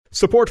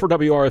Support for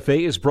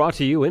WRFA is brought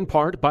to you in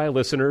part by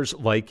listeners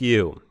like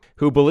you,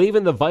 who believe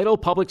in the vital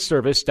public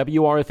service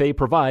WRFA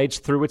provides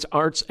through its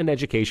arts and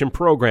education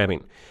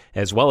programming,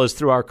 as well as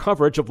through our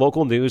coverage of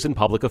local news and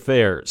public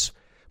affairs.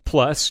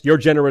 Plus, your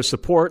generous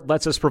support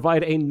lets us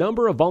provide a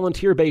number of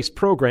volunteer-based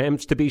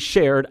programs to be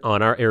shared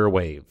on our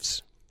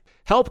airwaves.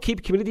 Help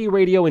keep community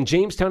radio in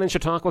Jamestown and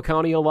Chautauqua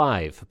County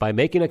alive by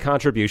making a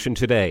contribution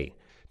today.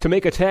 To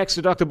make a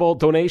tax-deductible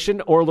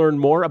donation or learn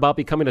more about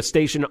becoming a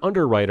station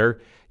underwriter,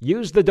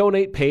 use the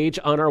donate page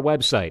on our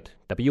website,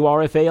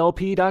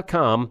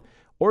 WRFALP.com,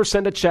 or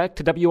send a check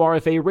to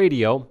WRFA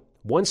Radio,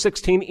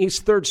 116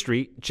 East 3rd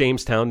Street,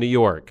 Jamestown, New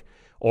York.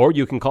 Or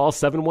you can call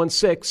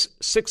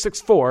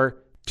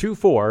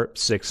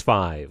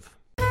 716-664-2465.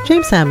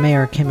 Jamestown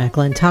Mayor Kim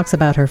Ecklund talks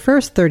about her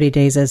first 30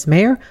 days as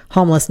mayor,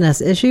 homelessness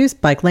issues,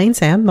 bike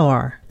lanes, and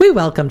more. We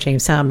welcome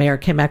Jamestown Mayor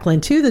Kim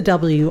Ecklund to the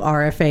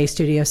WRFA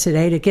studios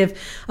today to give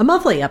a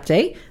monthly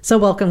update. So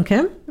welcome,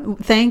 Kim.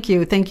 Thank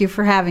you. Thank you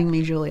for having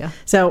me, Julia.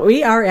 So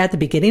we are at the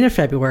beginning of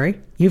February.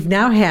 You've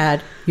now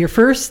had your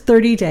first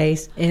 30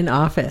 days in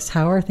office.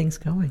 How are things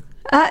going?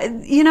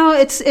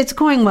 It's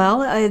going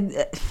well.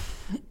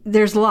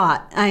 There's a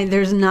lot.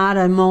 There's not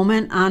a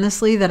moment,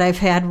 honestly, that I've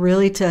had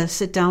really to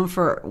sit down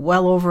for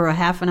well over a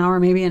half an hour,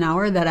 maybe an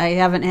hour, that I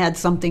haven't had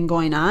something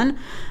going on.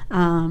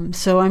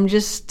 So I'm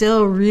just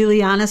still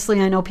really,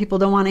 honestly, I know people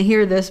don't want to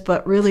hear this,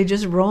 but really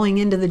just rolling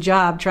into the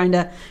job, trying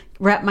to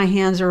wrap my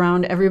hands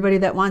around everybody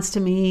that wants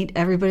to meet,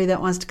 everybody that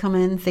wants to come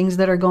in, things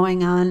that are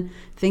going on,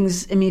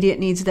 things, immediate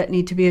needs that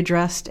need to be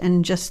addressed,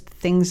 and just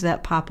things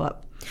that pop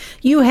up.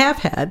 You have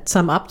had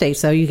some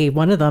updates, though. You gave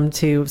one of them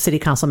to city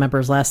council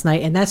members last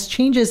night, and that's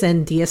changes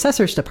in the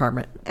assessor's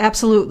department.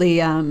 Absolutely.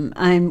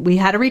 We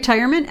had a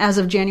retirement as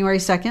of January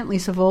 2nd.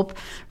 Lisa Volpe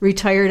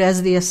retired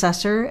as the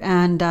assessor,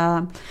 and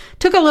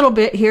took a little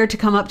bit here to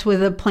come up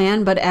with a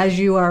plan. But as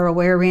you are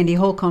aware, Randy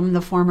Holcomb,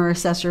 the former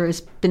assessor,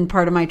 has been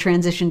part of my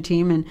transition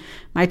team. And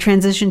my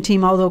transition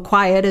team, although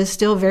quiet, is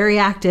still very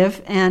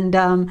active.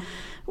 And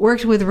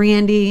worked with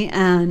Randy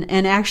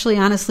and actually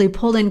honestly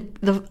pulled in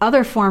the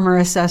other former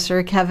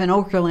assessor, Kevin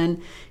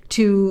Okerlund,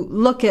 to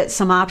look at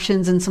some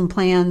options and some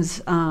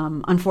plans.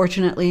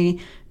 Unfortunately,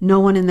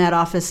 no one in that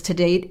office to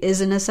date is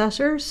an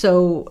assessor,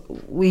 so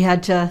we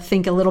had to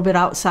think a little bit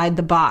outside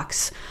the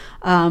box.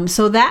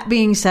 So that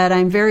being said,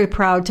 I'm very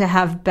proud to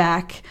have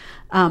back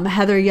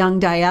Heather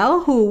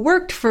Young-Dial, who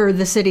worked for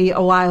the city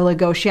a while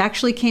ago. She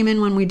actually came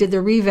in when we did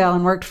the reval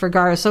and worked for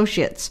Gar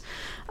Associates.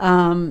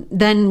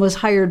 Then was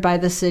hired by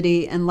the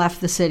city and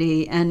left the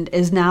city and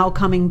is now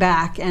coming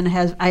back, and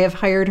I have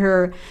hired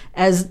her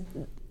as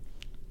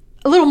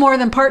a little more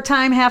than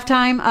part-time,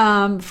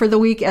 half-time for the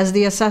week as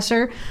the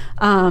assessor.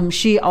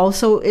 She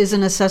also is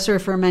an assessor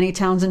for many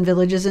towns and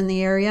villages in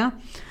the area.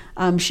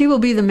 She will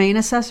be the main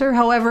assessor.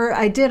 However,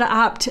 I did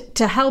opt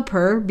to help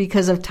her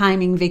because of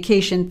timing,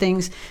 vacation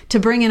things, to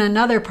bring in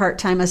another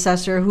part-time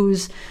assessor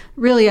who's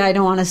really, I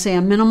don't want to say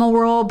a minimal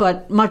role,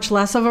 but much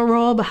less of a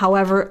role, but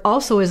however,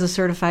 also is a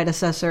certified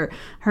assessor.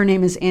 Her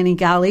name is Annie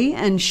Gali,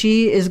 and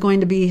she is going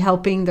to be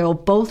helping. They'll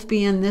both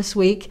be in this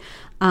week.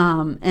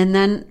 And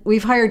then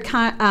we've hired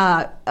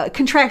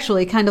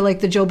contractually, kind of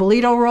like the Joe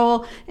Bolito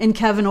role in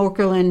Kevin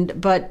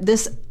Okerlund, but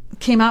this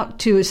came out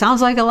to, sounds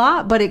like a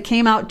lot, but it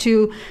came out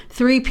to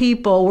 3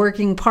 people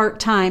working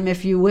part-time,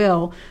 if you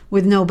will,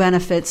 with no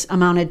benefits,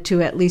 amounted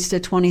to at least a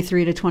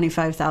 $23,000 to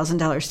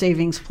 $25,000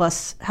 savings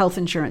plus health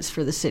insurance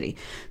for the city.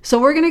 So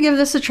we're going to give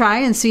this a try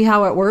and see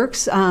how it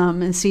works,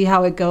 and see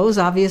how it goes.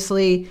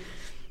 Obviously,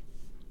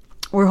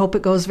 we hope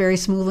it goes very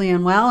smoothly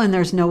and well, and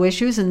there's no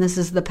issues, and this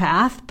is the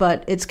path,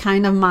 but it's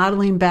kind of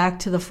modeling back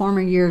to the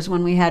former years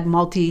when we had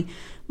multi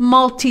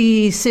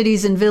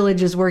cities and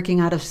villages working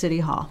out of City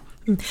Hall.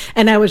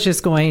 And I was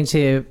just going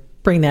to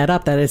bring that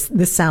up,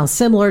 this sounds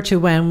similar to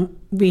when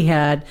we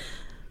had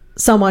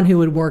someone who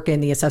would work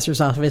in the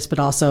assessor's office, but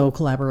also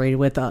collaborated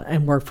with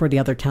and work for the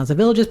other towns and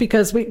villages,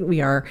 because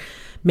we are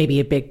maybe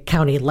a big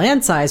county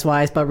land size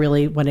wise, but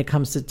really when it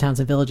comes to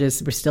towns and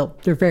villages,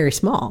 they're very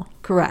small.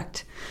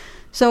 Correct.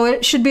 So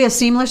it should be a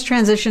seamless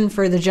transition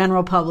for the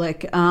general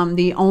public.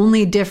 The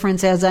only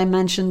difference, as I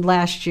mentioned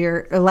last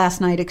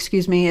night,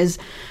 is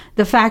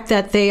the fact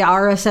that they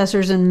are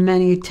assessors in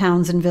many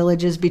towns and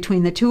villages.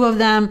 Between the two of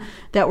them,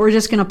 that we're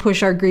just going to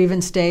push our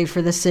grievance day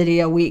for the city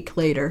a week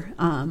later,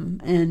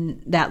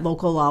 and that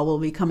local law will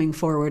be coming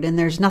forward. And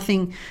there's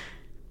nothing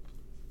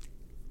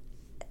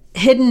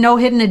no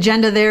hidden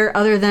agenda there,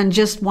 other than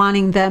just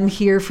wanting them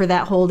here for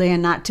that whole day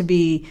and not to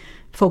be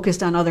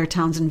focused on other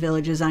towns and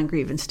villages on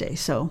grievance day.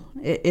 So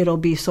it'll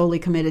be solely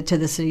committed to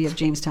the city of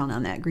Jamestown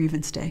on that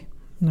grievance day.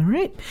 All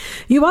right.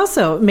 You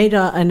also made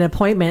an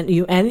appointment,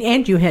 you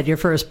had your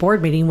first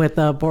board meeting with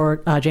the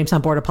board,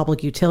 Jamestown Board of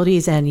Public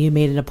Utilities, and you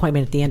made an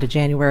appointment at the end of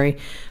January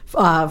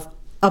of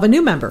a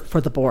new member for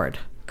the board.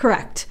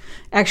 Correct.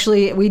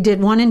 Actually, we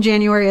did one in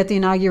January at the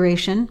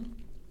inauguration.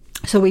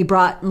 So we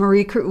brought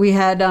we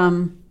had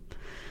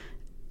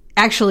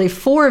actually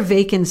 4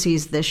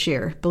 vacancies this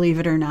year, believe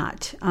it or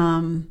not.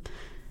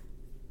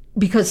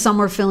 because some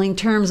were filling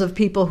terms of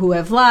people who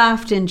have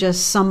left and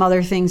just some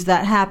other things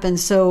that happened.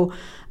 So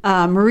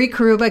Marie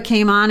Karuba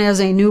came on as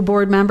a new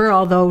board member,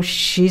 although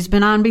she's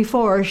been on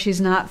before.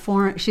 She's not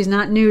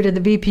new to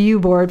the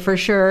BPU board for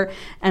sure,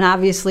 and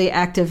obviously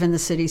active in the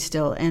city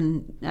still,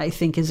 and I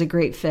think is a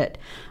great fit.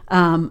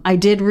 I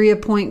did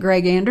reappoint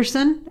Greg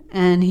Anderson,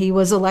 and he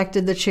was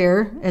elected the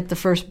chair at the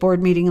first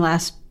board meeting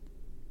last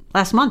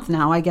month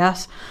now, I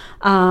guess,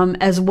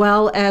 as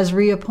well as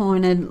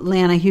reappointed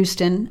Lana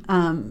Houston,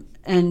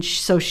 and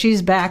so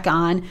she's back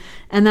on.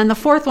 And then the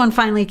fourth one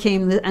finally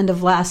came the end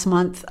of last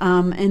month,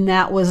 and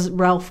that was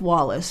Ralph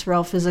Wallace.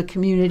 Ralph is a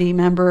community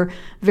member,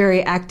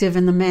 very active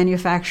in the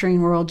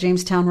manufacturing world,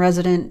 Jamestown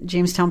resident,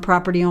 Jamestown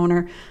property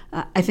owner.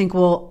 I think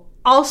will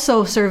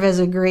also serve as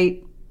a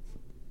great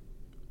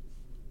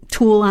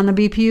tool on the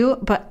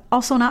BPU, but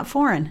also not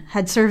foreign,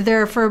 had served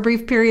there for a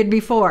brief period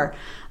before.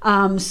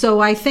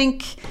 So I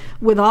think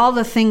with all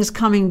the things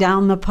coming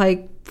down the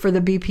pike for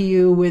the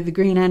BPU with the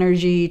green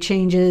energy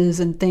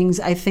changes and things,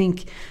 I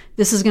think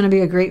this is going to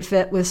be a great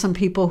fit with some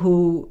people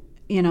who,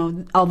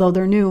 although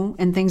they're new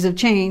and things have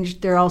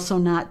changed, they're also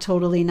not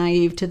totally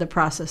naive to the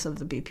process of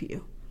the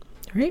BPU.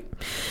 Right.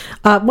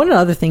 One of the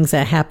other things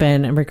that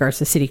happened in regards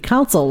to city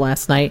council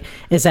last night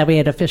is that we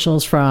had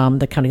officials from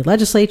the county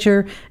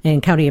legislature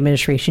and county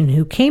administration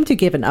who came to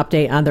give an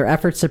update on their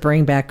efforts to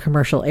bring back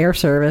commercial air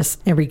service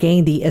and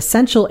regain the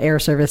essential air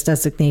service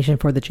designation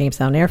for the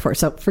Jamestown Airport.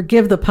 So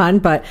forgive the pun,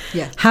 but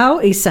yes. How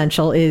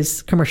essential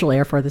is commercial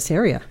air for this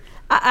area?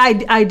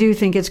 I do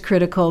think it's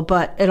critical,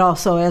 but it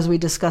also, as we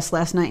discussed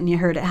last night and you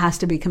heard, it has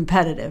to be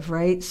competitive,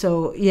 right?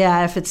 So,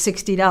 yeah, if it's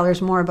 $60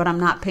 more, but I'm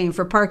not paying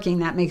for parking,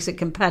 that makes it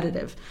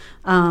competitive.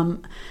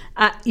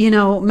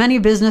 Many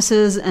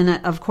businesses,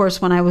 and of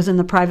course, when I was in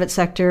the private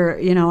sector,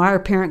 our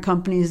parent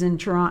company is in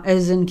Toronto,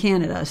 is in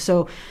Canada,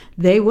 so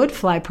they would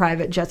fly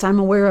private jets. I'm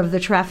aware of the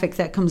traffic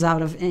that comes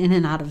in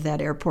and out of that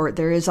airport.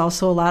 There is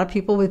also a lot of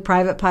people with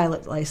private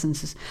pilot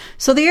licenses.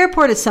 So the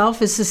airport itself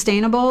is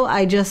sustainable.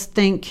 I just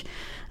think...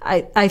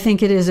 I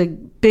think it is a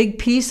big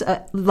piece.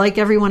 Like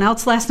everyone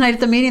else last night at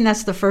the meeting,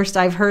 that's the first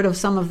I've heard of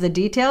some of the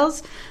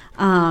details.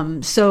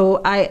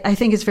 So I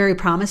think it's very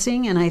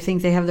promising, and I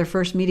think they have their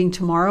first meeting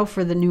tomorrow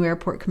for the new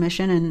airport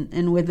commission.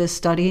 And with this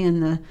study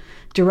and the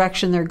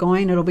direction they're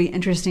going, it'll be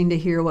interesting to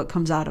hear what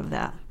comes out of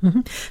that. Mm-hmm.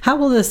 How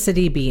will the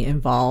city be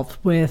involved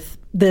with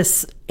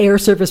this air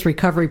service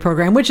recovery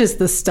program, which is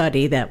the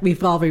study that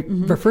we've all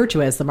referred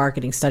to as the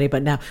marketing study,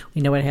 but now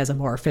we know it has a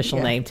more official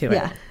name to it.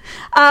 Yeah.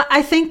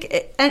 I think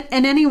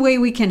in any way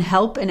we can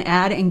help and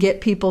add and get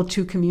people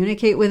to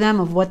communicate with them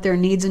of what their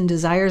needs and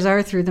desires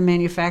are through the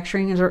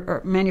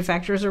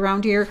manufacturers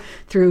around here,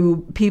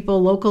 through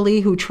people locally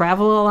who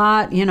travel a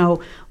lot,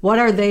 what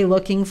are they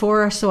looking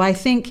for? So I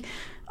think,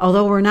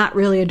 although we're not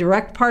really a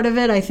direct part of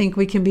it, I think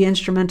we can be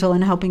instrumental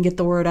in helping get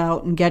the word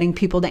out and getting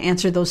people to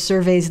answer those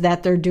surveys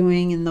that they're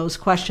doing and those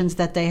questions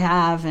that they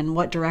have and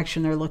what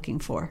direction they're looking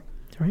for.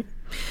 Right.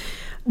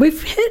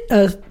 We've hit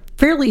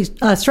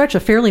a stretch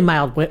of fairly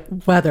mild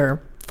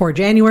weather for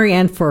January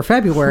and for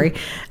February,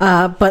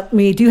 but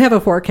we do have a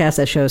forecast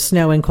that shows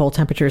snow and cold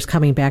temperatures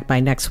coming back by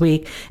next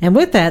week. And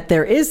with that,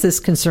 there is this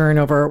concern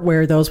over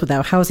where those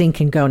without housing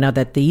can go now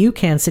that the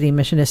UCAN City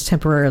Mission is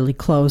temporarily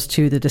closed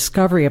to the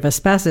discovery of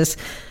asbestos.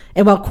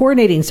 And while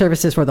coordinating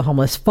services for the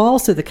homeless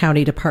falls to the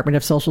County Department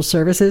of Social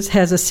Services,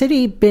 has the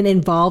city been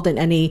involved in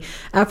any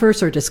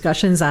efforts or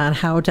discussions on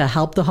how to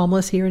help the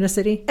homeless here in the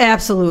city?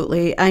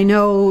 Absolutely. I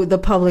know the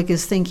public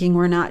is thinking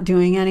we're not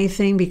doing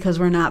anything because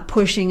we're not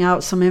pushing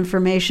out some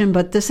information,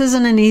 but this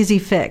isn't an easy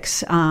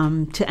fix.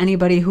 To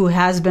anybody who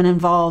has been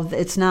involved,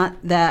 it's not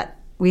that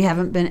we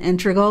haven't been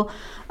integral.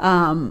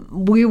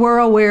 We were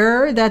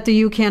aware that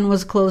the UCAN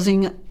was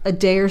closing a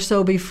day or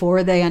so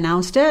before they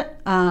announced it.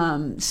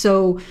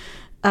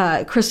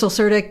 Crystal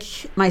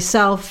Surdick,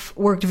 myself,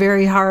 worked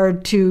very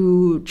hard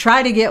to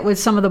try to get with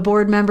some of the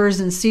board members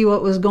and see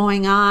what was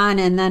going on.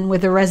 And then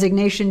with the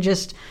resignation,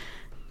 just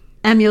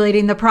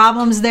emulating the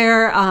problems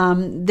there,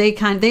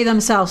 they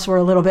themselves were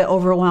a little bit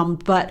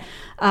overwhelmed. But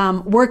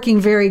working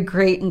very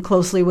great and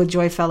closely with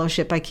Joy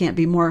Fellowship, I can't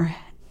be more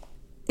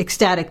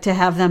ecstatic to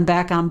have them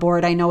back on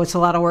board. I know it's a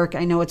lot of work.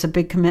 I know it's a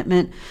big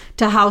commitment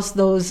to house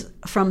those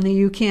from the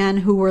UCAN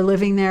who were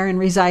living there and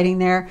residing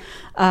there.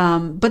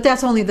 But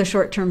that's only the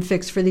short-term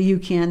fix for the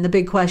UCAN. The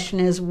big question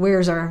is,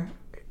 where's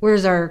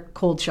our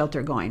cold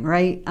shelter going,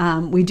 right?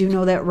 We do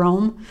know that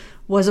Rome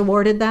was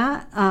awarded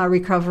that.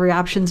 Recovery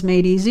Options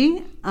Made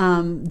Easy.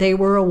 They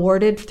were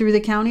awarded through the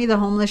county, the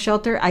homeless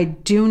shelter. I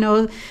do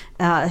know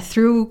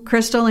through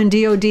Crystal and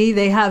DOD,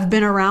 they have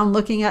been around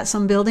looking at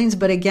some buildings,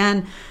 but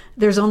again,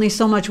 there's only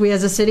so much we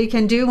as a city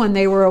can do when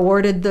they were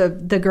awarded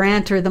the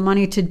grant or the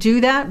money to do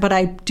that, but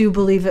I do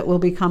believe it will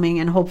be coming,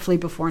 and hopefully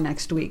before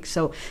next week.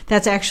 So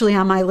that's actually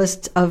on my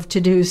list of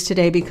to-dos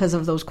today because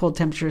of those cold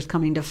temperatures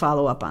coming to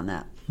follow up on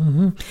that.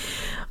 Mm-hmm.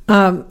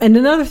 And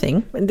another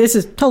thing, and this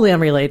is totally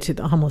unrelated to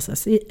the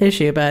homelessness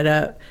issue,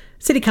 but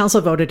City Council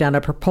voted down a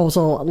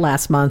proposal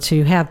last month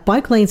to have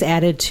bike lanes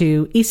added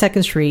to East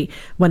 2nd Street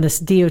when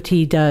the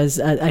DOT does,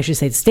 I should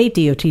say the state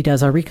DOT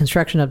does a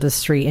reconstruction of the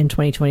street in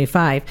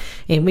 2025.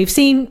 And we've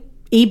seen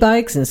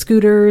e-bikes and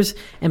scooters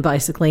and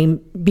bicycling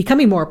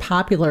becoming more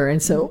popular.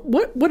 And so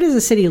what is the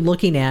city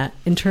looking at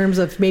in terms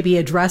of maybe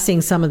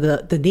addressing some of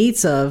the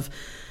needs of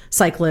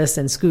cyclists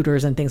and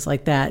scooters and things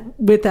like that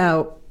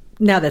without,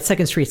 now that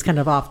 2nd Street's kind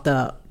of off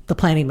the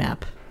planning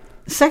map?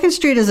 2nd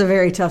Street is a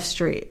very tough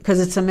street because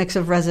it's a mix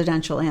of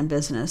residential and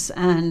business,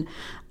 and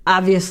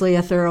obviously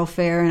a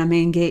thoroughfare and a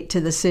main gate to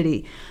the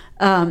city.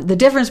 The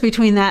difference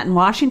between that and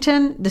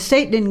Washington, the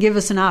state didn't give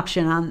us an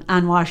option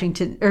on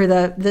Washington, or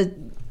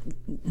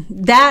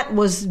that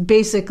was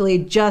basically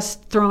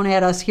just thrown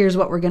at us. Here's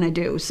what we're going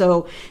to do.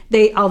 So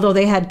although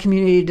they had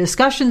community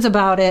discussions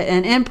about it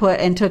and input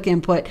and took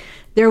input,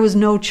 there was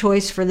no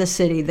choice for the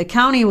city. The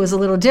county was a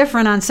little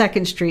different on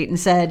 2nd Street and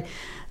said,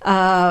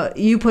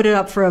 you put it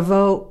up for a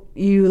vote.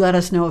 You let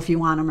us know if you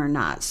want them or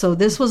not. So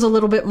this was a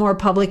little bit more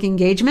public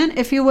engagement,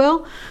 if you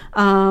will.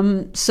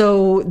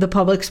 So the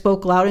public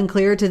spoke loud and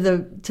clear to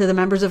the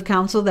members of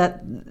council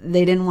that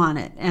they didn't want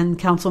it, and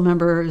council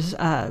members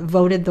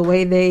voted the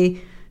way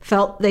they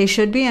felt they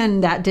should be,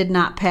 and that did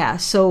not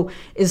pass. So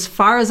as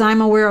far as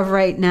I'm aware of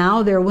right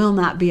now, there will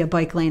not be a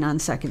bike lane on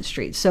 2nd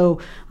Street.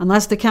 So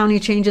unless the county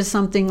changes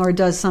something or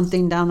does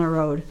something down the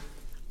road.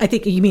 I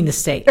think you mean the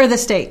state. Or the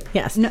state.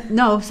 Yes.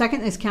 No,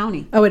 2nd is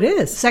county. Oh, it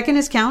is? 2nd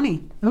is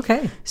county.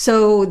 Okay.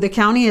 So the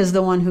county is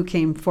the one who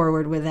came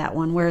forward with that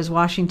one, whereas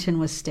Washington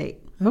was state.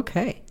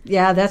 Okay.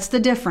 Yeah, that's the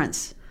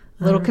difference.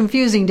 A little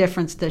confusing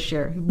difference this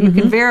year. You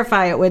can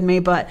verify it with me,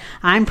 but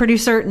I'm pretty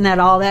certain that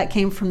all that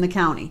came from the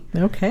county.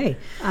 Okay.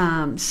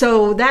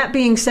 So that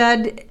being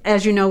said,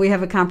 as you know, we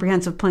have a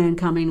comprehensive plan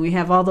coming. We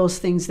have all those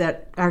things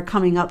that are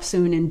coming up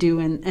soon and due,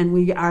 and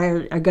we are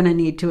going to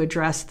need to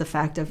address the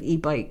fact of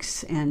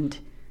e-bikes and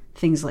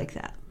things like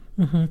that.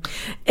 Mm-hmm.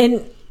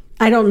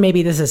 And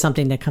maybe this is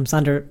something that comes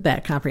under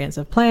that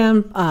comprehensive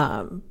plan.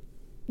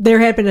 There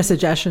had been a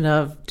suggestion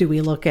of, do we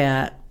look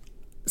at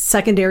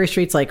secondary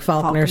streets like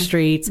Faulkner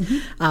Streets?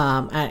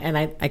 And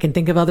I can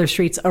think of other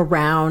streets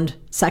around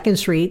 2nd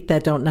Street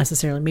that don't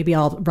necessarily maybe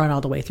all run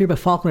all the way through, but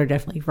Faulkner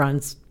definitely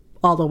runs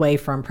all the way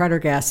from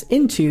Prendergast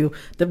into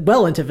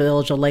Village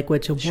of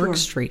Lakewood to Work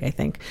Street, I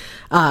think.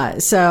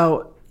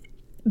 So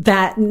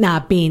that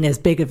not being as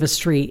big of a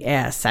street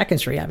as 2nd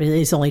Street,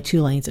 obviously it's only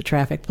 2 lanes of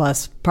traffic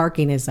plus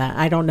parking. Is that,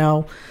 I don't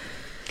know.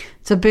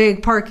 It's a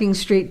big parking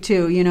street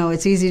too. You know,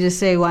 it's easy to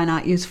say why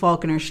not use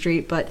Faulkner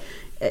Street, but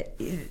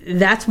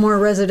that's more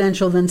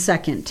residential than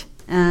 2nd.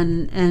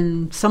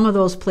 And some of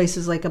those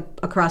places, like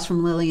across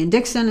from Lilly and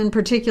Dixon in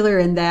particular,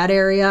 in that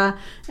area,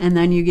 and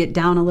then you get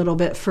down a little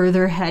bit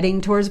further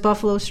heading towards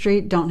Buffalo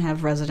Street, don't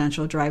have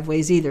residential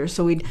driveways either.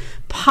 So we'd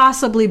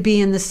possibly be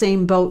in the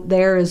same boat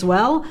there as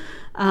well.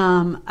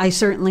 I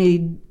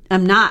certainly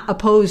am not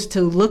opposed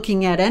to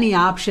looking at any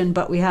option,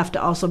 but we have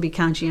to also be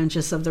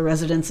conscientious of the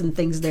residents and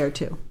things there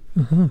too.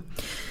 Mm-hmm.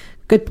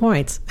 Good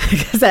points,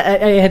 because I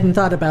hadn't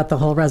thought about the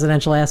whole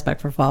residential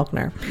aspect for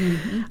Faulkner.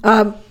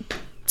 Mm-hmm.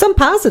 Some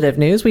positive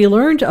news. We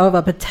learned of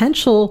a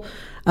potential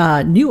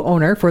new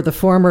owner for the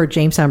former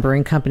Jamestown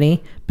Brewing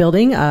Company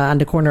building on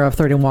the corner of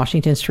 3rd and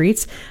Washington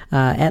Streets.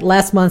 At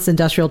last month's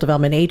Industrial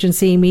Development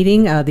Agency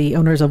meeting, the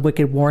owners of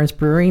Wicked Warren's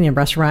Brewing and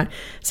Restaurant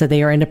said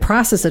they are in the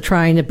process of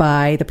trying to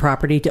buy the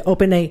property to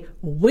open a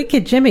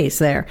Wicked Jimmy's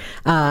there.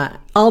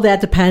 All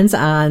that depends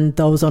on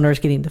those owners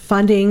getting the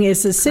funding.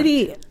 Is the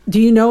city,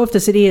 do you know if the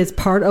city is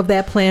part of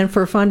that plan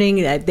for funding?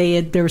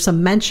 There was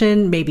some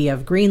mention maybe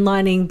of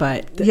greenlining,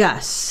 but...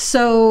 Yes.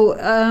 So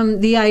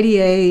the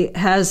IDA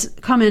has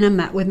come in and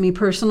met with me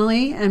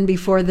personally, and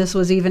before this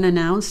was even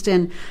announced,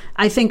 and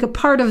I think a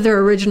part of their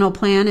original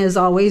plan, as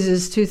always,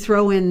 is to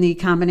throw in the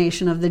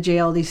combination of the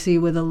JLDC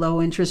with a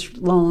low interest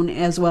loan,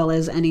 as well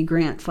as any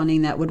grant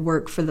funding that would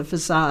work for the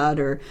facade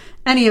or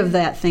any of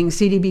that thing,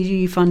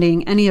 CDBG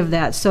funding, any of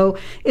that. So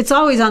it's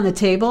always on the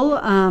table.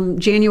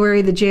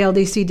 January, the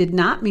JLDC did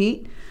not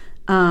meet.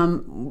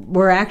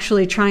 We're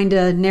actually trying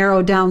to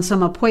narrow down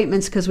some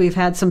appointments because we've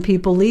had some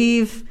people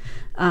leave.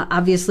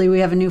 Obviously, we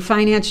have a new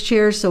finance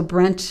chair, so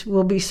Brent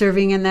will be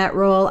serving in that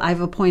role.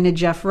 I've appointed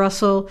Jeff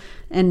Russell,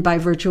 and by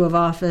virtue of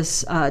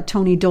office,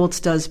 Tony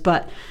Doltz does.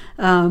 But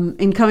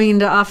in coming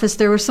into office,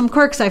 there were some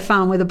quirks I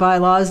found with the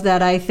bylaws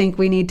that I think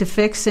we need to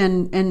fix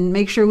and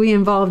make sure we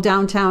involve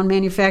downtown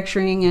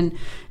manufacturing and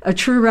a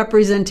true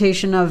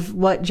representation of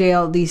what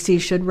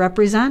JLDC should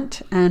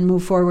represent and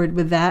move forward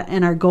with that.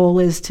 And our goal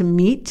is to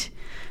meet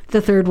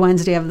the 3rd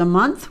Wednesday of the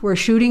month. We're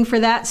shooting for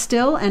that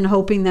still and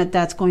hoping that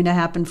that's going to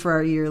happen for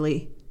our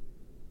yearly.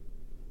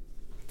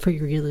 For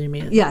your yearly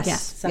meeting?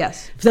 Yes.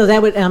 So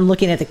that would, I'm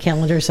looking at the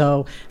calendar,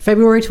 so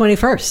February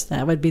 21st,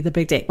 that would be the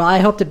big date. Well, I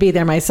hope to be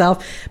there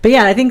myself. But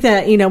yeah, I think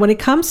that, when it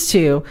comes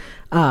to,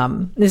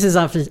 this is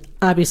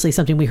obviously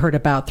something we heard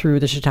about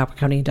through the Chautauqua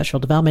County Industrial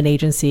Development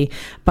Agency,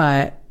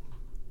 but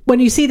when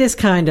you see this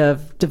kind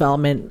of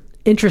development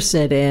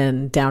interested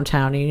in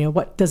downtown.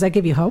 What does that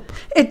give you hope?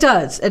 It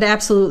does. It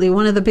absolutely.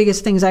 One of the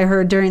biggest things I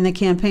heard during the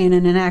campaign,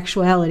 and in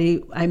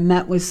actuality, I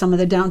met with some of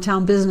the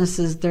downtown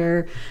businesses.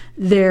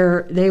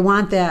 They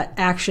want that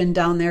action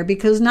down there,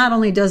 because not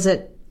only does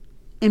it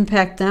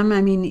impact them.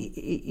 I mean,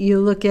 you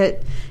look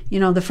at,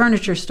 the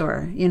furniture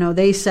store.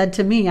 They said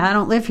to me, I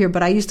don't live here,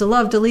 but I used to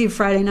love to leave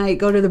Friday night,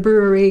 go to the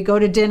brewery, go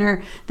to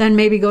dinner, then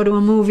maybe go to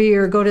a movie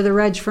or go to the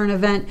Reg for an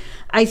event.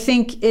 I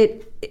think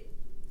it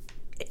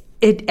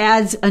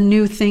adds a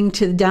new thing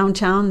to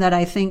downtown that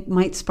I think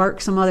might spark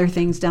some other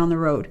things down the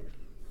road.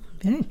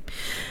 Okay.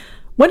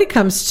 When it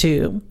comes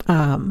to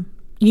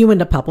you and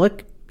the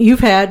public,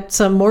 you've had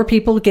some more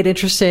people get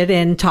interested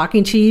in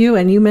talking to you,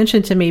 and you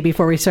mentioned to me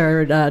before we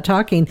started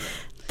talking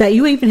that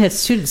you even had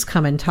students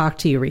come and talk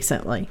to you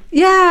recently.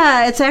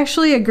 Yeah, it's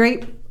actually a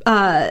great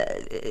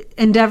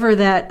endeavor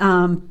that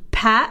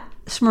Pat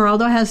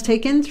Smeraldo has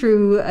taken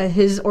through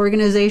his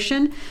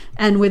organization,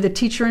 and with a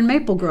teacher in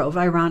Maple Grove,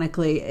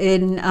 ironically.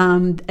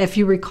 And if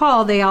you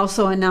recall, they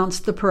also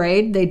announced the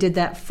parade. They did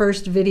that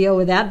first video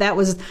with that. That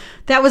was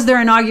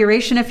their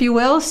inauguration, if you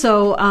will.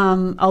 So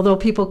although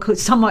people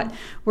somewhat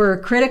were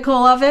critical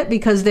of it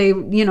because it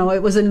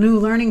was a new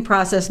learning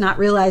process, not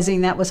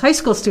realizing that was high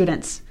school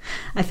students,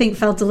 I think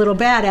felt a little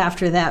bad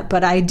after that.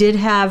 But I did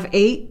have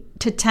 8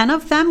 to 10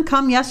 of them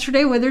come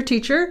yesterday with their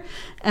teacher,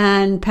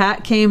 and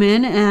Pat came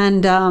in,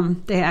 and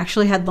they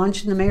actually had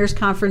lunch in the mayor's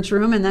conference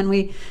room, and then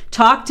we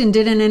talked and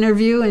did an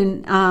interview.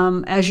 And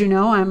as you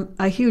know, I'm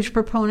a huge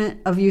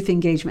proponent of youth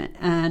engagement,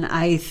 and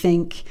I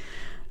think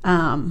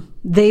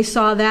they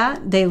saw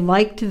that, they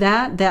liked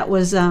that. That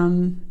was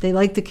they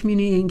liked the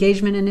community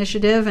engagement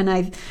initiative, and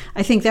I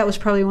think that was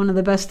probably one of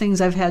the best things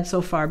I've had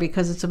so far,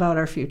 because it's about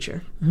our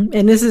future.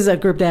 And this is a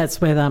group that's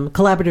with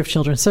Collaborative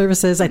Children's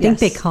Services. I think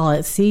they call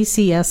it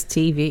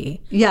CCSTV.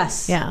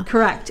 Yes, yeah,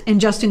 correct.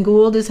 And Justin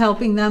Gould is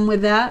helping them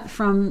with that.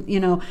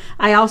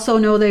 I also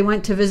know they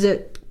went to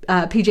visit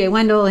PJ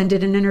Wendell and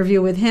did an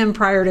interview with him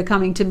prior to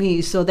coming to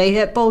me. So they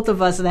hit both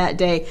of us that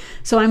day.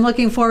 So I'm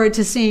looking forward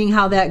to seeing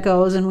how that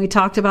goes. And we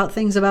talked about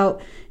things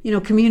about,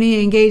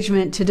 community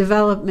engagement to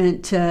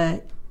development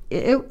to,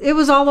 it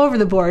was all over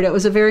the board. It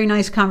was a very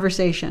nice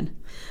conversation.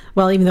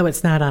 Well, even though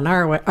it's not on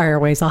our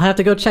ways, I'll have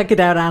to go check it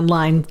out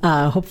online.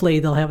 Hopefully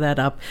they'll have that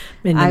up.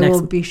 I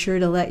will be sure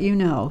to let you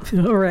know.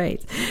 All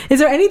right. Is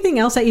there anything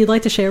else that you'd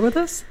like to share with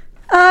us?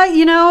 I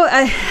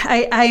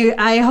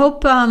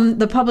hope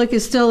the public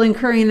is still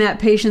incurring that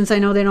patience. I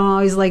know they don't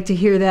always like to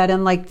hear that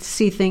and like to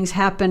see things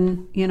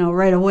happen,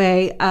 right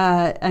away.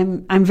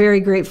 I'm very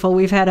grateful.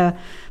 We've had a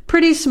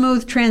pretty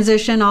smooth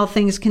transition, all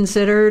things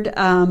considered,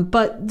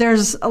 but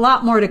there's a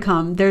lot more to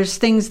come. There's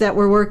things that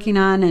we're working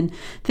on and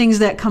things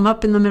that come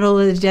up in the middle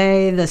of the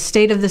day. The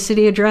State of the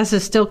City address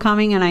is still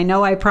coming, and I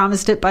know I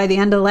promised it by the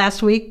end of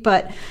last week,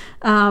 but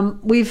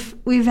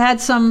we've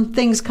had some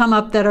things come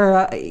up that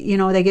are,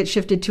 they get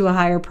shifted to a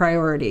higher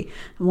priority.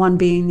 One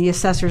being the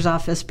assessor's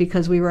office,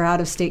 because we were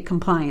out of state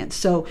compliance.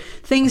 So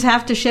things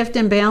have to shift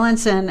and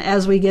balance, and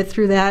as we get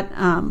through that,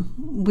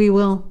 we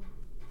will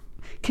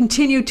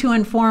continue to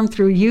inform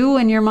through you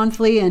and your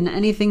monthly and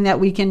anything that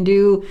we can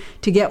do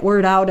to get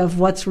word out of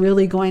what's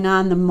really going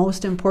on, the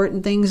most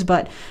important things.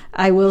 But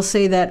I will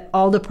say that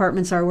all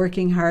departments are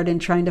working hard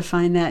and trying to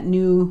find that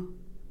new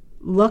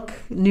look,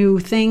 new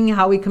thing,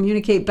 how we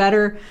communicate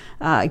better,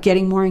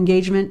 getting more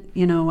engagement.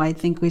 I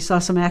think we saw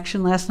some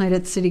action last night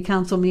at the city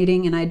council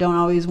meeting, and I don't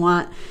always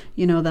want,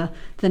 the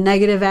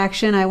negative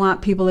action. I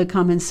want people to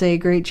come and say,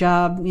 great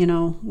job,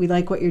 we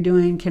like what you're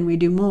doing, can we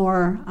do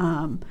more?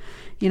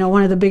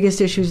 One of the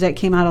biggest issues that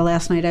came out of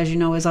last night, as you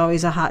know, is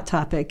always a hot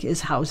topic,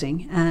 is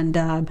housing. And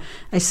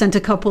I sent a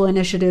couple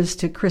initiatives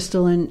to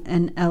Crystal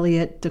and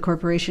Elliot, the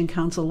Corporation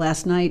Council,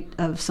 last night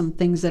of some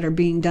things that are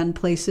being done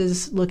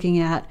places looking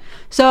at.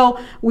 So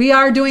we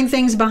are doing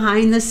things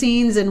behind the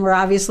scenes, and we're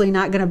obviously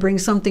not going to bring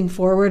something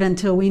forward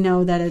until we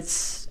know that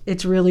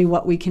it's really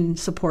what we can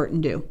support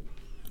and do.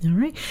 All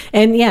right.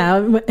 And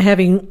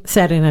having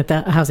sat in at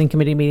the Housing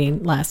Committee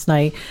meeting last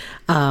night,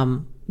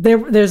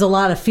 there's a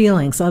lot of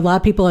feelings. A lot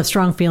of people have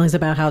strong feelings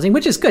about housing,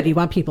 which is good. You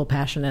want people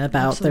passionate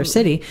about their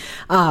city.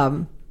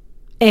 And,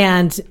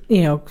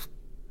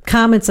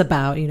 comments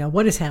about,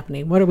 what is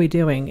happening? What are we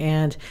doing?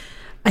 And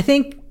I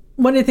think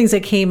one of the things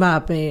that came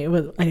up,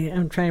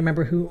 I'm trying to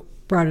remember who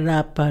brought it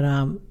up,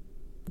 but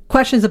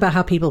questions about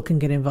how people can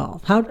get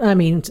involved.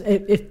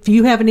 If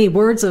you have any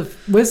words of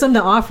wisdom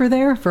to offer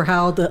there for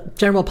how the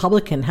general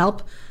public can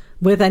help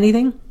with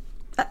anything?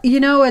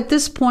 At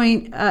this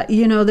point,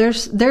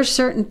 there's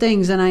certain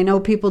things, and I know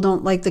people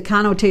don't like the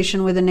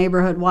connotation with a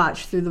neighborhood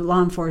watch through the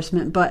law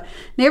enforcement, but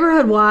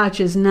neighborhood watch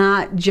is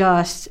not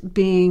just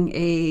being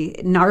a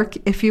narc,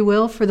 if you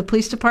will, for the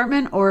police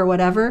department or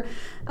whatever.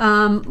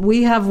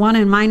 We have one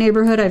in my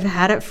neighborhood. I've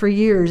had it for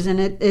years, and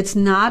it's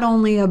not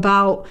only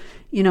about,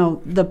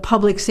 the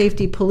public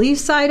safety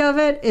police side of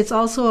it. It's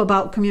also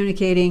about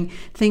communicating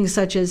things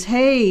such as,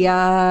 hey,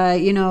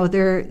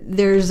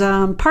 there's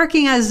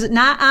parking is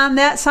not on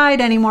that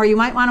side anymore. You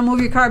might want to move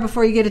your car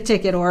before you get a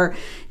ticket. Or,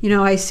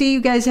 I see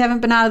you guys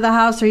haven't been out of the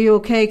house. Are you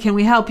okay? Can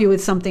we help you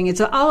with something?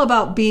 It's all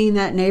about being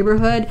that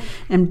neighborhood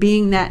and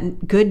being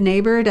that good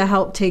neighbor to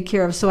help take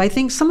care of. So I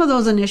think some of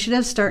those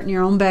initiatives start in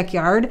your own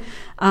backyard.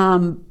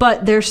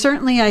 But there's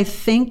certainly, I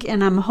think,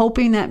 and I'm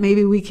hoping that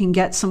maybe we can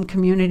get some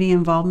community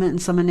involvement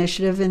and some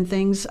initiative in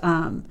things.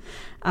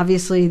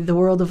 Obviously, the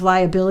world of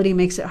liability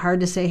makes it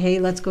hard to say, hey,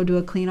 let's go do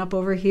a cleanup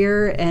over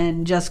here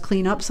and just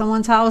clean up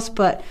someone's house.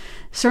 But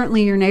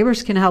certainly your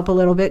neighbors can help a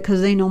little bit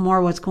because they know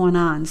more what's going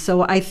on.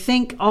 So I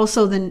think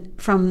also then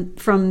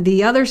from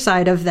the other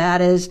side of that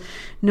is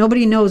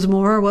nobody knows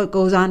more what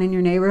goes on in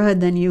your neighborhood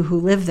than you who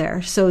live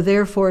there. So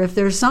therefore, if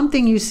there's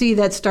something you see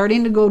that's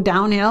starting to go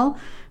downhill,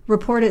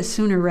 report it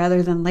sooner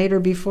rather than later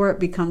before it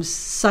becomes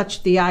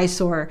such the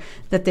eyesore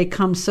that they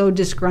come so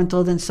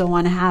disgruntled and so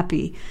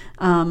unhappy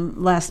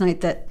last night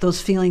that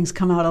those feelings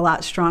come out a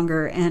lot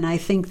stronger. And I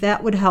think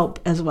that would help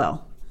as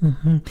well.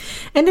 Mm-hmm.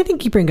 And I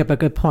think you bring up a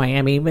good point.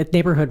 I mean, with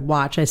Neighborhood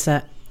Watch, I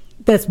said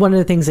that's one of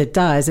the things it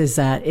does is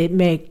that it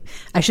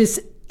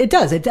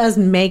does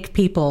make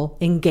people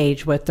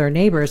engage with their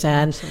neighbors.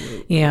 And,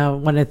 Absolutely.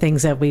 One of the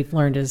things that we've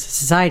learned as a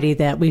society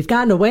that we've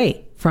gotten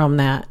away from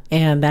that.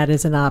 And that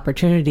is an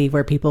opportunity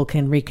where people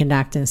can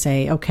reconnect and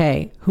say,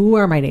 okay, who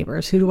are my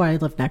neighbors? Who do I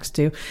live next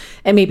to?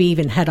 And maybe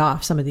even head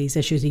off some of these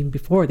issues even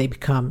before they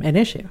become an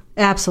issue.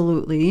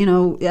 Absolutely.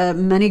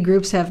 Many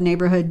groups have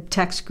neighborhood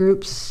text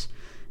groups.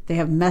 They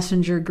have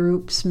messenger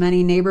groups.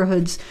 Many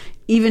neighborhoods,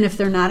 even if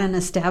they're not an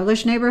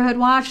established neighborhood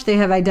watch, they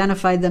have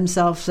identified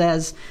themselves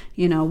as,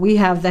 we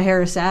have the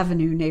Harris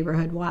Avenue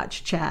Neighborhood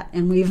Watch chat.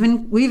 And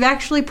we've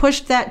actually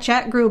pushed that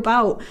chat group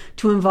out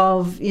to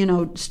involve,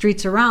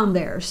 streets around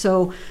there.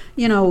 So,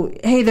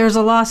 hey, there's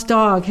a lost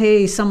dog.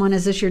 Hey, someone,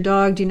 is this your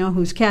dog? Do you know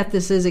whose cat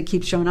this is? It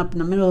keeps showing up in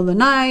the middle of the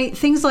night.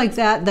 Things like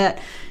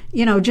that,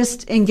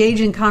 just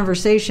engage in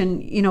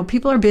conversation.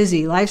 People are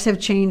busy. Lives have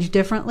changed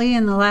differently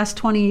in the last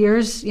 20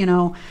 years.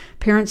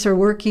 Parents are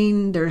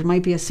working. There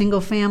might be a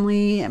single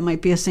family. It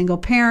might be a single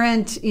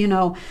parent,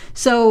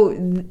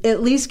 So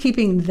at least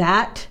keeping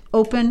that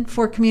open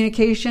for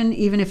communication,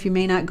 even if you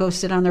may not go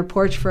sit on their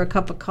porch for a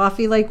cup of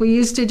coffee like we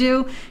used to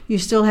do, you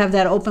still have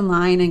that open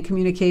line and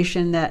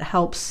communication that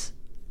helps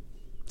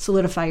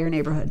solidify your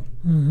neighborhood.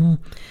 Mm-hmm.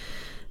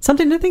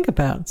 Something to think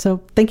about.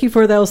 So thank you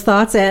for those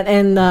thoughts.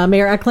 And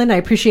Mayor Ecklund, I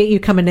appreciate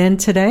you coming in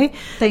today.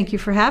 Thank you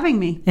for having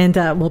me. And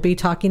we'll be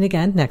talking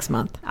again next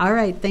month. All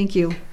right. Thank you.